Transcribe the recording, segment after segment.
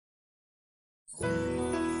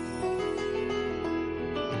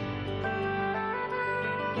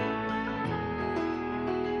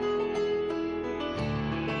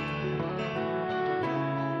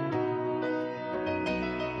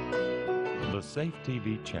The Safe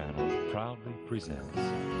TV channel proudly presents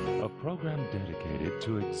a program dedicated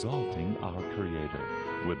to exalting our Creator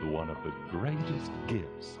with one of the greatest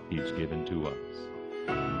gifts He's given to us.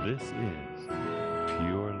 This is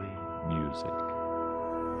Purely Music.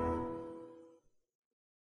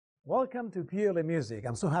 Welcome to Purely Music.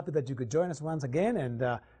 I'm so happy that you could join us once again,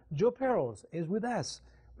 and Joe Perals is with us.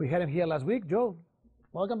 We had him here last week. Joe,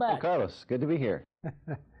 welcome back. Hey, Carlos, good to be here.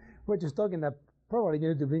 We're just talking that probably you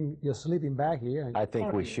need to bring your sleeping bag here. I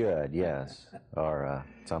think we should, yes, or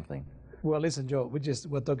something. Well, listen, Joe,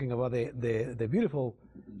 we're talking about the beautiful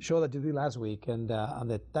show that you did last week, and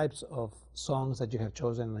the types of songs that you have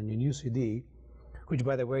chosen on your new CD, which,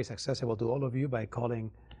 by the way, is accessible to all of you by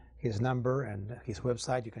calling his number and his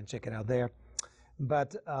website. You can check it out there.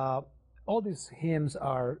 But all these hymns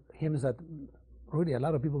are hymns that really a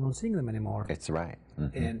lot of people don't sing them anymore. It's right.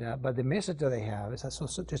 Mm-hmm. And but the message that they have is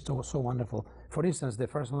so wonderful. For instance, the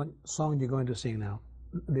first song you're going to sing now,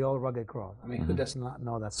 "The Old Rugged Cross." I mean, who does not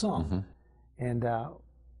know that song? Mm-hmm. And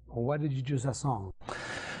why did you choose that song?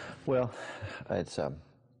 Well, it's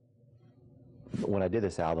when I did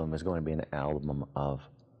this album, it was going to be an album of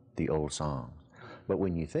the old songs. But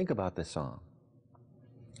when you think about this song,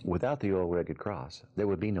 without the Old Rugged Cross, there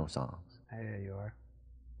would be no songs. There you are.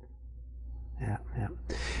 Yeah.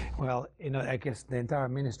 Well, I guess the entire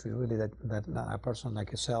ministry, really, that a person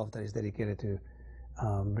like yourself that is dedicated to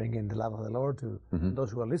bringing the love of the Lord to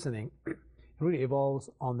those who are listening, really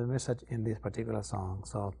evolves on the message in this particular song.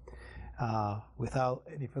 So, without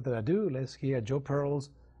any further ado, let's hear Joe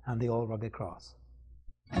Perals and the Old Rugged Cross.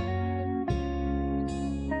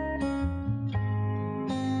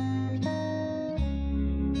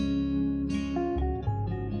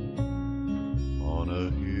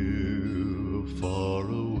 Far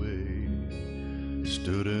away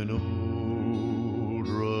stood an old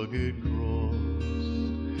rugged cross,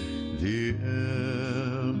 the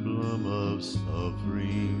emblem of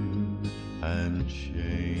suffering and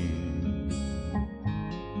shame.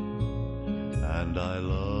 And I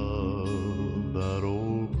love that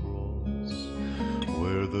old cross,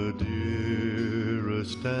 where the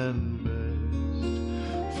dearest and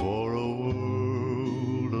best for a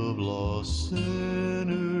world of lost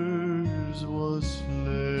sinners was slain.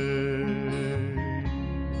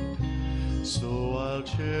 So I'll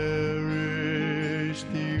cherish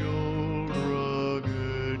the old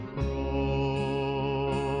rugged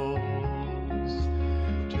cross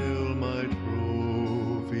till my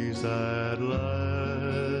trophies at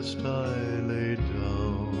last I lay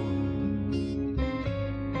down.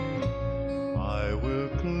 I will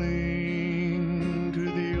cling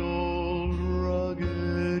to the old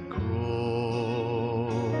rugged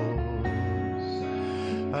cross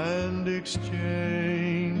and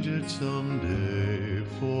exchange it someday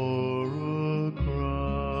for a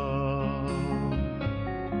crown.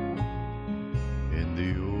 In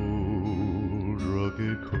the old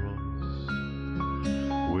rugged cross,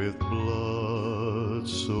 with blood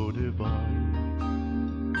so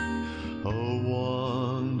divine, a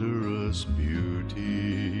wondrous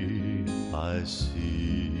beauty I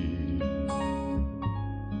see.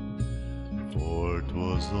 For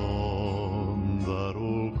 'twas on that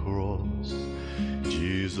old cross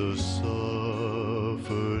Jesus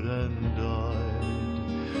suffered and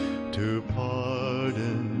died to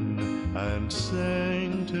pardon and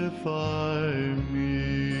sanctify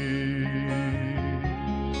me.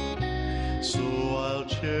 So I'll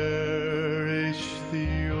cherish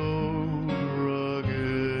the old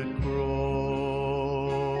rugged cross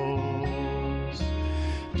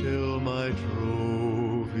till my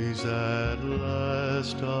trophies at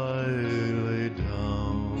last I lay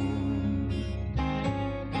down.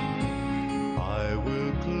 I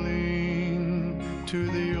will cling to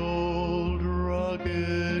the old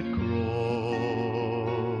rugged cross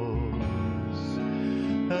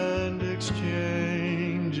and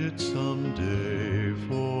exchange it someday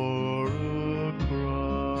for a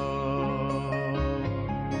crown.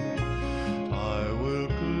 I will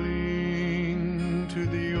cling to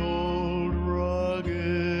the old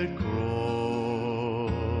rugged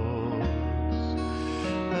cross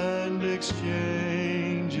and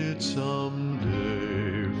exchange it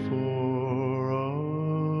someday for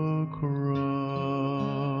a crown.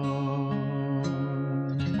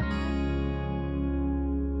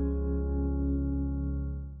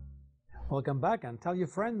 Welcome back, and tell your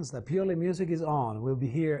friends that Purely Music is on. We'll be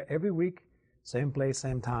here every week, same place,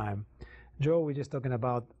 same time. Joe, we're just talking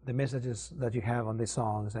about the messages that you have on these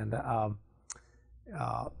songs, and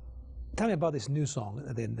Tell me about this new song,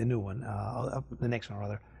 the new one, the next one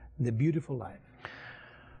rather, The Beautiful Life.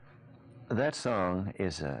 That song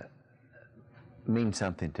is means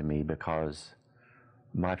something to me because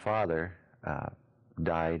my father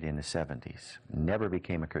died in the 70s, never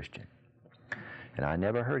became a Christian. And I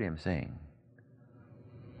never heard him sing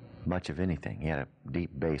much of anything. He had a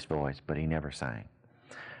deep bass voice, but he never sang.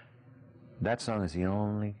 That song is the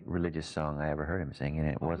only religious song I ever heard him sing, and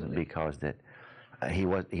it wasn't because that he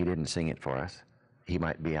didn't sing it for us. He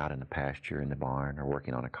might be out in the pasture in the barn or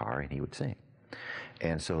working on a car, and he would sing.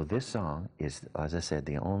 And so this song is, as I said,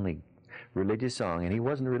 the only religious song, and he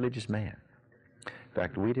wasn't a religious man. In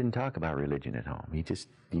fact, we didn't talk about religion at home. He just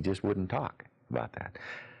wouldn't talk about that.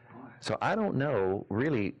 So I don't know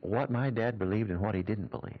really what my dad believed and what he didn't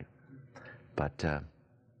believe. But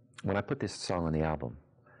when I put this song on the album,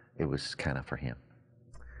 it was kind of for him.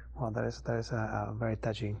 Well, that is a very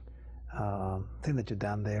touching thing that you've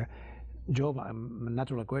done there. Joe, my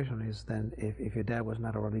natural question is then, if your dad was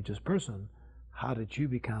not a religious person, how did you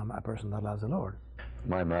become a person that loves the Lord?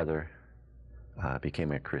 My mother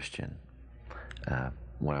became a Christian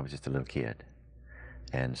when I was just a little kid.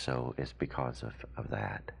 And so it's because of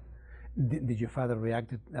that. Did your father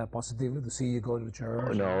react positively to see you go to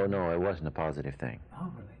church? No, it wasn't a positive thing.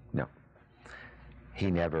 Oh, really? No. He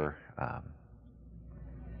never,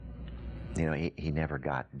 he never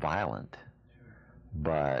got violent,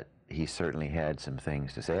 but he certainly had some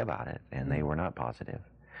things to say about it, and they were not positive.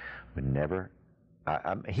 But never,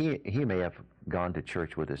 he may have gone to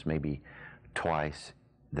church with us maybe twice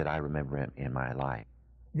that I remember in my life.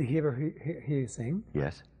 Did he ever hear you sing?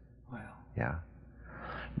 Yes. Wow. Yeah.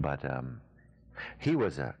 But he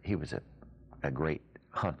was a great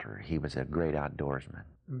hunter. He was a great outdoorsman.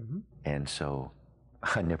 Mm-hmm. And so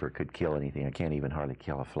I never could kill anything. I can't even hardly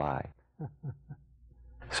kill a fly.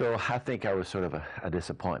 So I think I was sort of a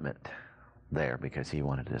disappointment there because he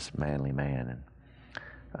wanted this manly man,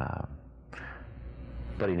 and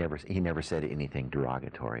but he never said anything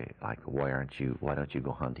derogatory like why don't you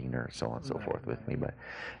go hunting or so on and so forth with me. But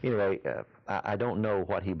anyway, I don't know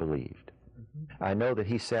what he believed. Mm-hmm. I know that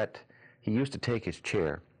he used to take his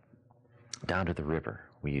chair down to the river.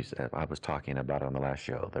 I was talking about on the last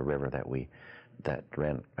show, the river that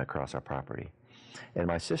ran across our property. And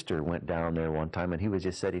my sister went down there one time, and he was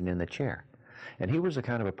just sitting in the chair. And he was the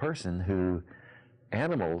kind of a person who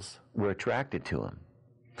animals were attracted to him.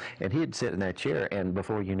 And he'd sit in that chair, and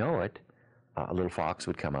before you know it, a little fox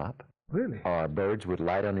would come up. Really? Or birds would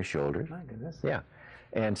light on his shoulders. My goodness. Yeah.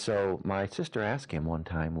 And so my sister asked him one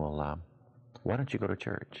time, well, why don't you go to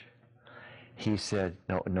church? He said,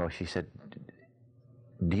 no, she said,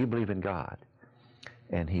 do you believe in God?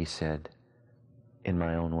 And he said, in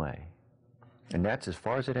my own way. And that's as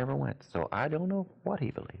far as it ever went. So I don't know what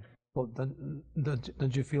he believed. Well,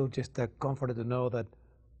 don't you feel just comforted to know that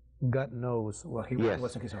God knows what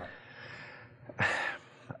what's in his heart?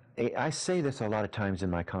 I say this a lot of times in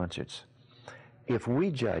my concerts. If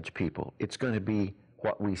we judge people, it's going to be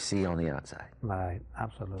what we see on the outside. Right,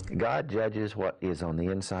 absolutely. God judges what is on the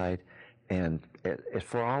inside, and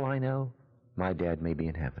for all I know, my dad may be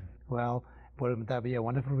in heaven. Well, wouldn't that be a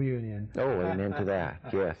wonderful reunion? Oh, amen to that,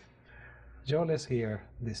 yes. Joe, let's hear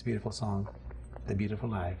this beautiful song, The Beautiful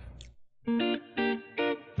Life.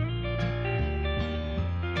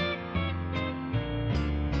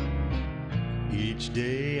 Each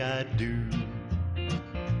day I do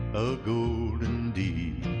a golden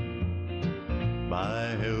deed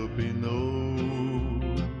by helping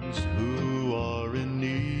those who are in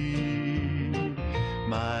need.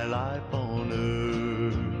 My life on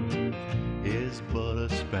earth is but a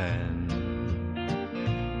span,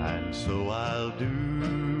 and so I'll do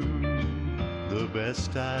the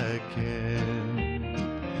best I can.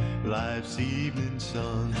 Life's evening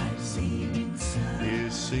sun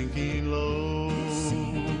is sinking low.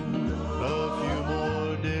 A few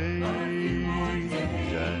more days,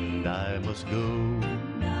 and I must go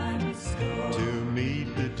to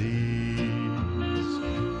meet the deeds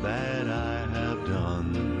that I have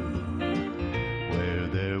done, where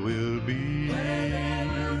there will be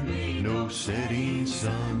no setting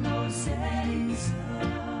sun.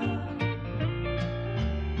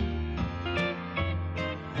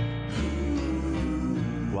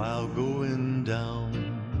 While going down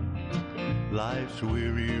life's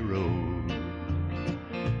weary road,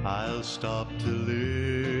 I'll stop to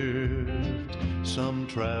lift some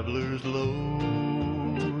traveler's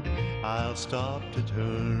load. I'll stop to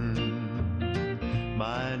turn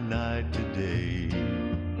my night to day,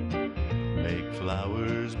 make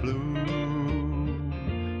flowers bloom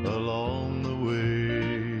along the way.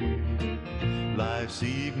 Life's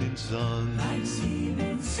evening sun is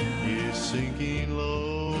sinking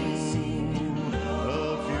low.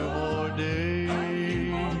 A few more days,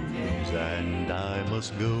 and I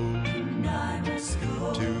must go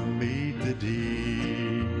to meet the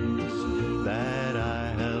deeds that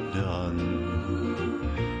I have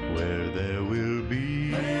done, where there will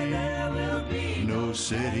be no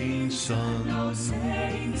setting sun. No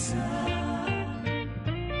setting sun.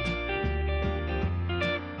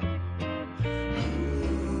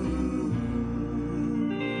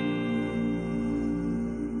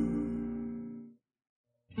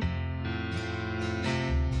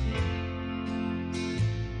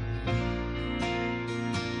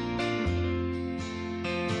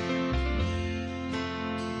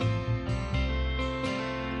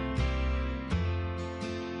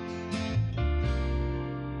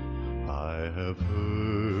 I have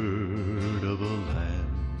heard of a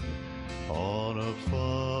land on a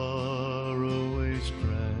faraway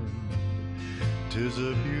strand. 'Tis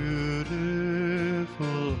a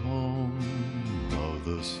beautiful home of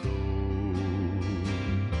the soul,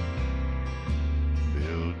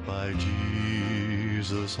 built by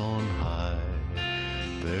Jesus on high.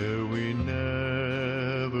 There we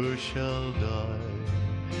never shall die.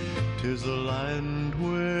 'Tis a land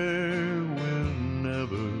where we'll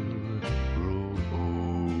never grow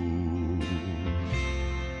old.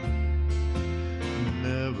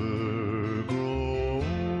 Never grow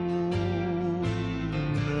old,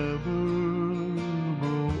 never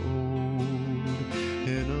grow old,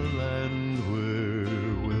 in a land where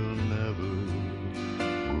we'll never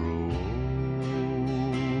grow old.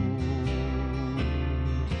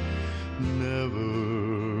 Never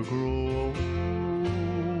grow old,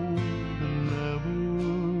 never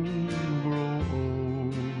grow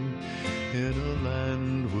old, in a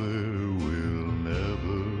land where we'll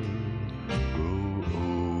never grow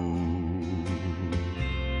old.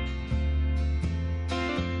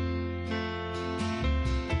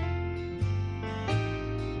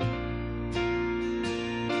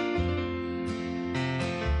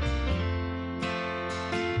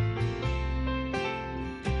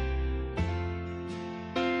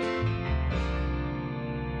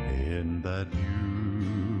 In that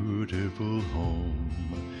beautiful home,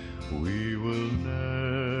 we will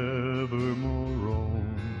never more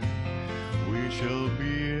roam. We shall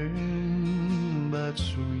be in that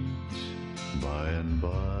sweet by and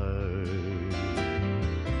by.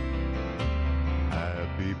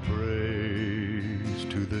 Happy praise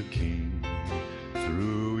to the King,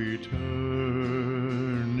 through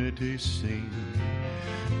eternity sing.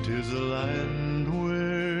 'Tis a land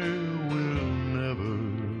where we'll never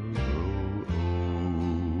grow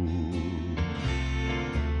old.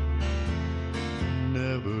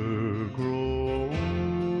 Never grow old,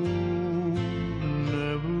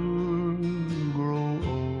 never grow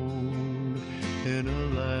old, in a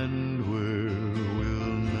land where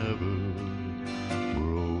we'll never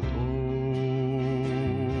grow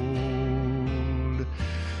old.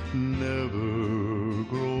 Never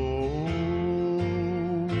grow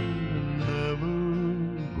old, never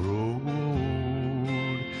grow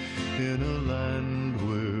old, in a land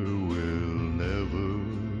where we'll never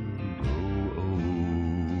grow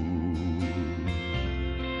old.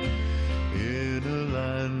 In a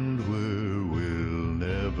land where we'll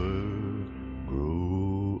never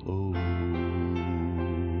grow old.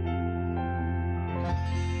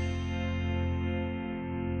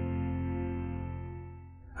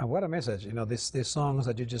 What a message. You know, these songs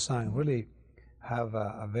that you just sang really have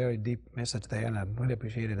a very deep message there, and I really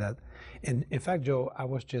appreciated that. And in fact, Joe, I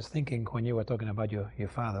was just thinking when you were talking about your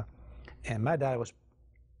father, and my dad was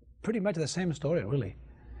pretty much the same story, really.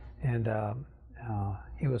 And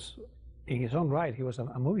he was, in his own right, he was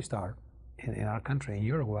a movie star in our country, in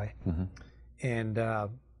Uruguay. And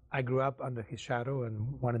I grew up under his shadow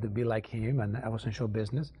and wanted to be like him, and I was in show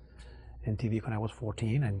business and TV when I was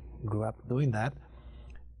 14 and grew up doing that.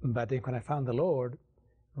 But then when I found the Lord,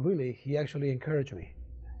 really, he actually encouraged me,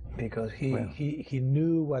 because he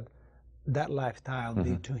knew what that lifestyle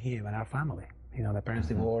did to him and our family. You know, my parents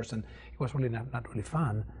divorced, and it was really not really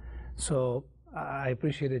fun. So I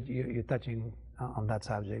appreciated you touching on that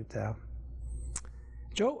subject.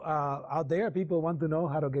 Joe, out there, people want to know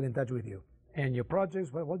how to get in touch with you and your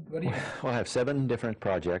projects. What do you have? Well, I have 7 different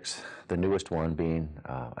projects, the newest one being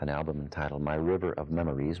an album entitled My River of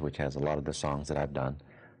Memories, which has a lot of the songs that I've done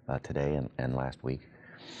today and last week.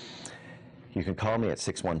 You can call me at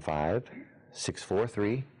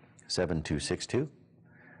 615-643-7262,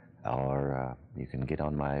 or you can get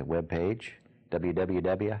on my webpage,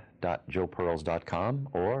 www.joepearls.com,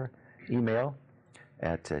 or email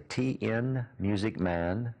at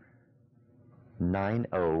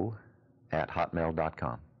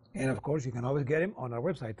tnmusicman90@hotmail.com. And of course, you can always get him on our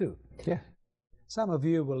website too. Yeah. Some of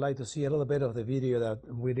you would like to see a little bit of the video that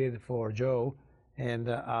we did for Joe, and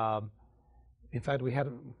In fact, we had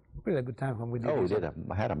a really good time when we did Oh, we this did.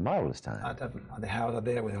 I had a marvelous time. at the house out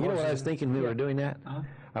there with You know what I was horses. thinking we were doing that?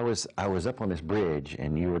 I was up on this bridge,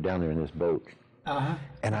 and you were down there in this boat, Uh-huh.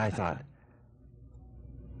 and I thought,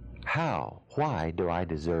 why do I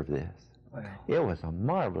deserve this? Wow. It was a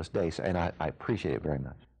marvelous day, and I appreciate it very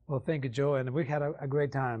much. Well, thank you, Joe, and we had a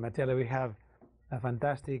great time. I tell you, we have a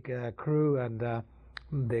fantastic crew and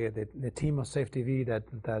the team of Safe TV that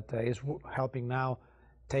is helping now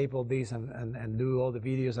tape all these and do all the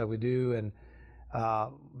videos that we do, and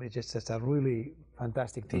it's just a really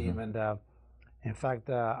fantastic team. And in fact,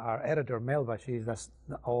 our editor Melba, that's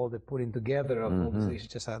all the putting together of all this. It's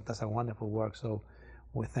just that's a wonderful work. So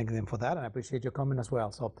we thank them for that, and I appreciate your comment as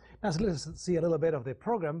well. So now let's see a little bit of the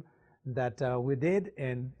program that we did,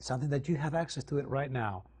 and something that you have access to it right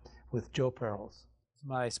now with Joe Pearls,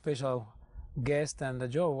 my special guest. And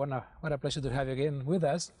Joe, what a pleasure to have you again with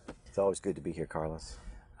us. It's always good to be here, Carlos.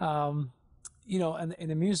 You know, and in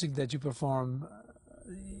the music that you perform,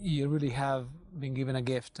 you really have been given a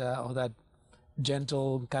gift of that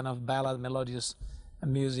gentle kind of ballad, melodious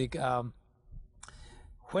music.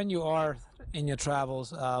 When you are in your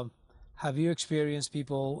travels, have you experienced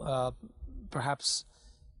people perhaps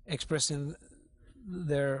expressing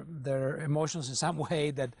their emotions in some way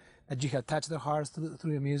that you have touched their hearts through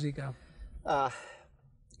your music?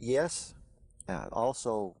 Yes.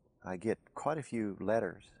 Also, I get quite a few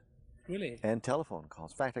letters Really? and telephone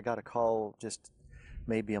calls. In fact, I got a call just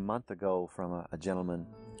maybe a month ago from a gentleman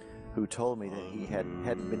who told me that he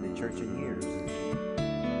hadn't been to church in years.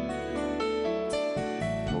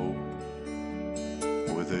 Hope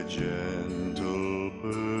with a gentle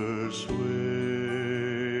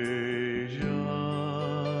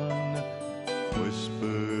persuasion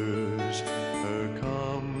whispers her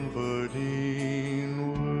comforting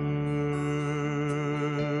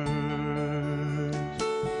words.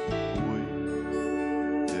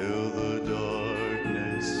 Wait till the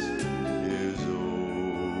darkness is over.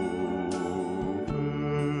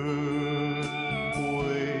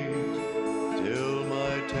 Wait till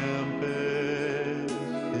my tempest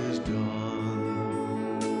is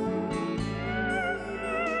done.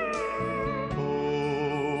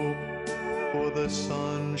 Hope for the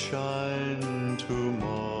sunshine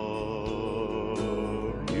tomorrow.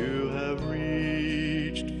 You have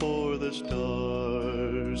reached for the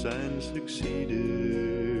stars and succeeded.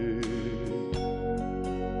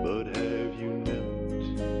 But have you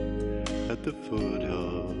knelt at the foot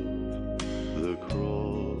of the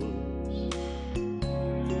cross?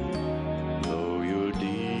 Though your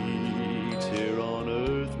deeds here on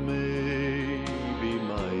earth may be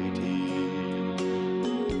mighty,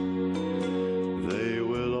 they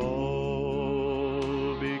will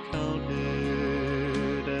all be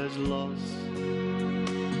counted as loss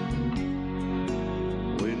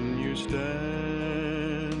when you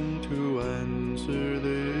stand to answer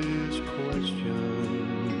this question.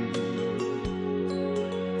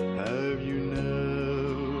 Have you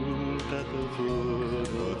knelt at the foot,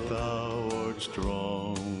 but thou art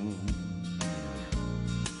strong?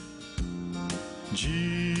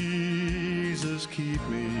 Jesus, keep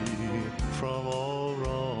me from all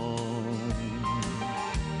wrong.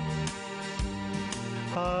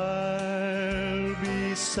 I'll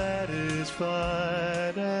be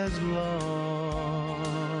satisfied as long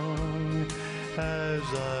as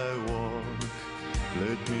I walk.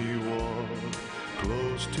 Let me walk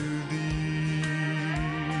close to thee.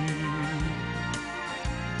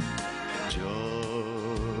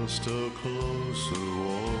 Just a closer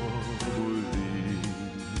walk with thee.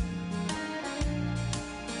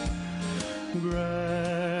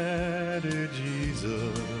 Granted,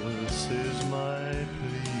 Jesus is my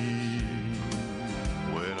plea.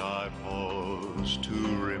 When I pause to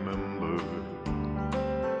remember,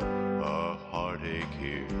 a heartache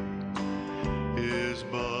here is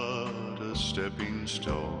but a stepping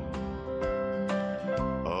stone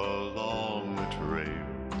along the trail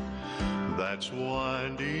that's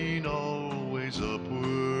winding always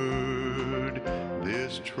upward.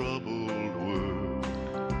 This troubled world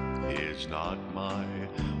is not my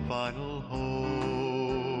final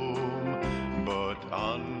home, but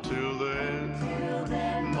until then,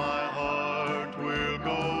 my heart will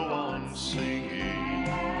go on singing.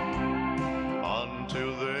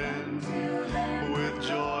 Until then, with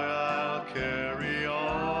joy I'll carry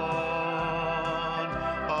on,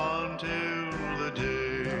 until the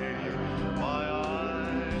day my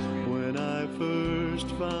eyes, when I first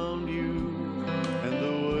found you and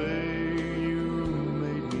the way you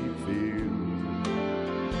made me feel.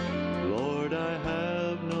 Lord, I have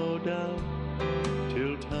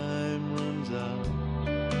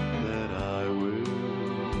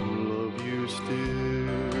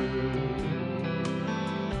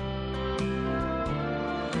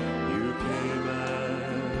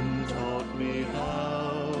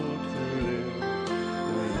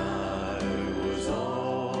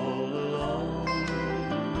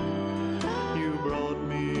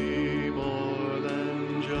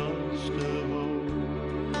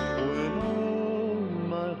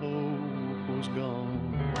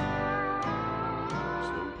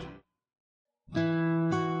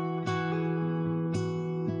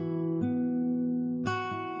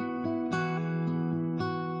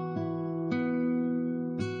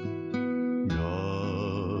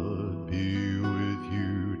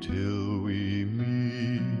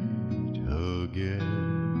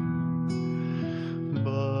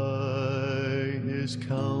his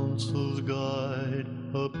counsel's guide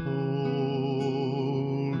uphold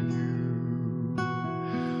you.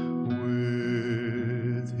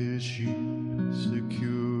 With his sheep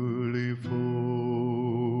securely fold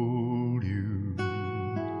you.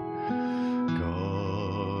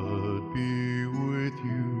 God be with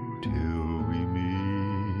you till we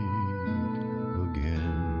meet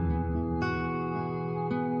again.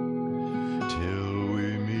 Till we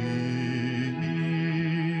meet,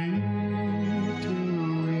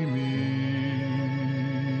 till we meet,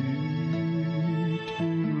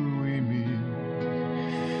 till we meet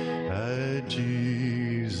at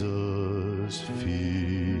Jesus'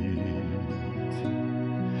 feet.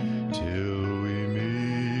 Till we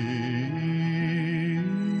meet,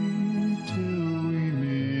 till we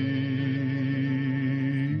meet.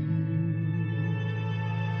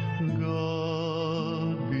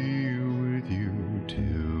 God be with you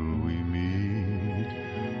till we meet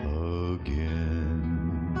again.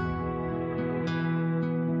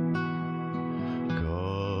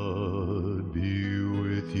 God be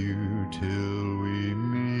with you till we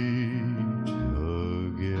meet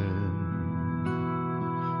again.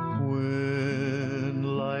 When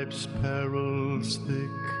life's perils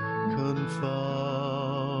thick confound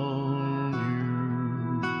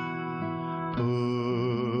you,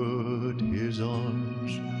 put his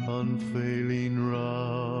arms unfailing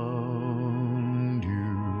round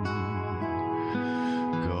you.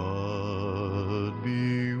 God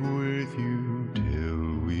be with you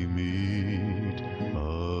till we meet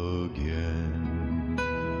again.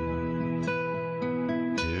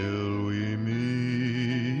 Till we meet,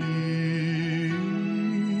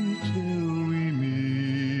 till we meet,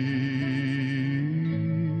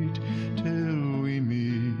 till we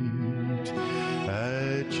meet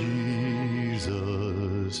at Jesus'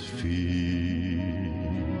 feet.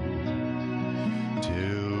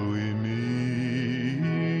 Till we meet,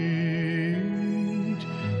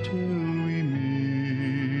 till we meet.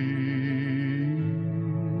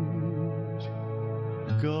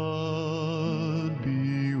 God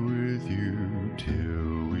be with you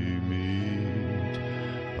till we meet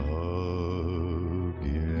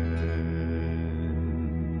again.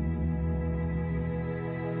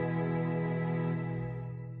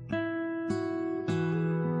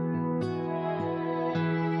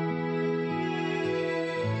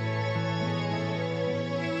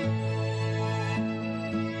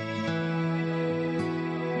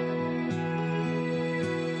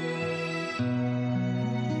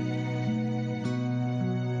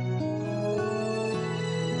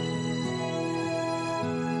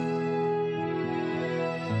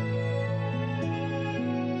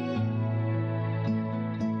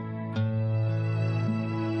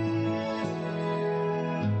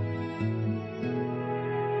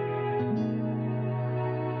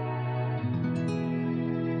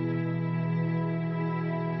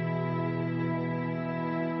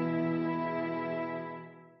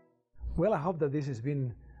 Well, I hope that this has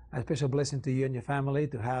been a special blessing to you and your family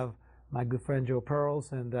to have my good friend Joe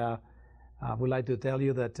Pearls. And I would like to tell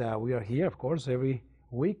you that we are here, of course, every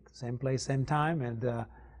week, same place, same time. And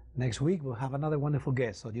next week we'll have another wonderful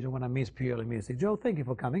guest, so you don't want to miss Purely Music. Joe, thank you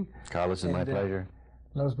for coming. Carlos, it's my pleasure.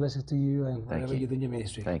 Lord's blessings to you and whatever you do in your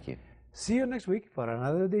ministry. Thank you. See you next week for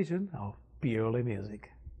another edition of Purely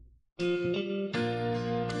Music.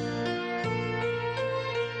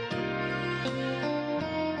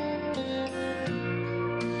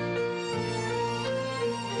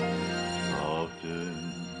 Often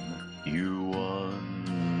you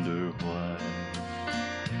wonder why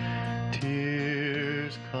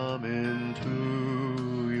tears come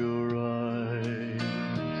into your eyes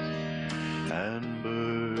and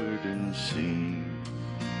burdens seem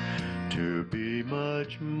to be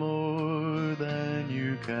much more than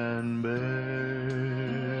you can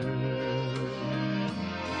bear.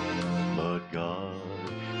 But God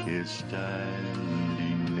is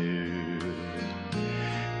standing near.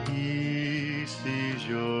 He sees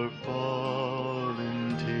your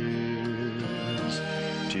fallen tears.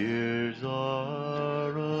 Tears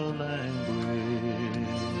are a language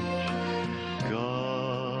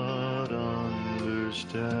God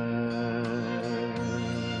understands.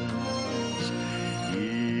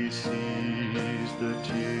 He sees the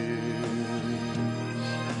tears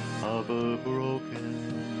of a broken-hearted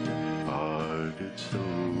soul.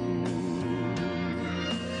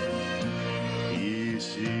 He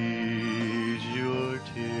sees your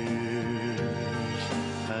tears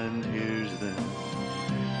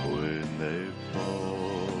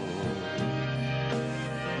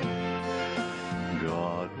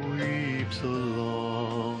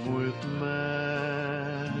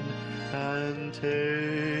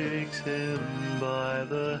takes him by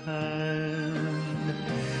the hand.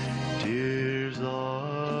 Tears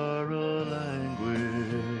are a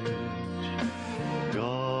language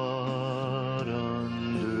God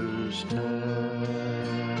understands.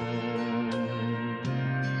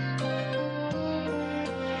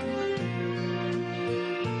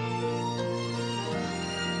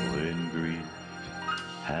 When grief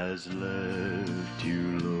has left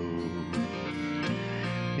you low,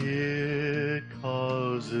 it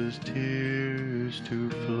causes tears to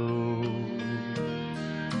flow,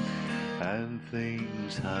 and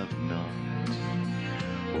things have not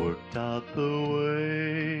worked out the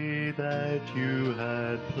way that you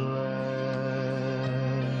had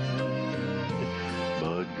planned.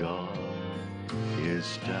 But God is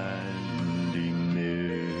standing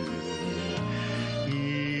near.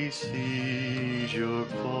 He sees your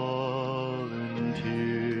fallen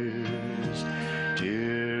tears.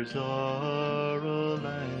 Tears are a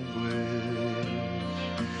language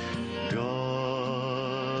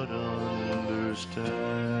God understands.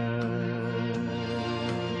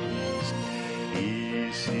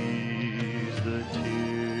 He sees the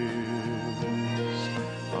tears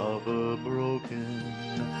of a broken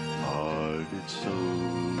hearted soul.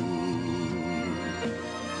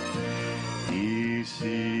 He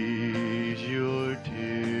sees your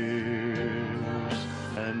tears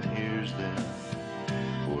and hears them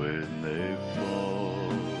when they fall.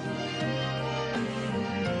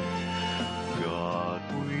 God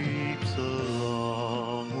weeps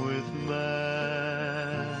along with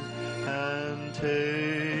man and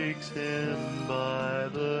takes him by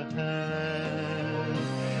the hand.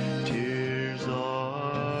 Tears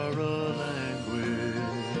are a language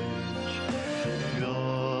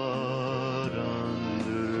God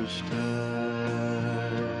understands.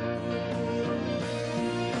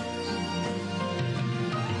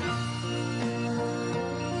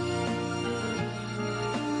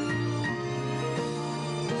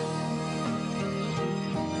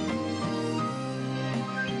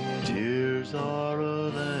 Tears are a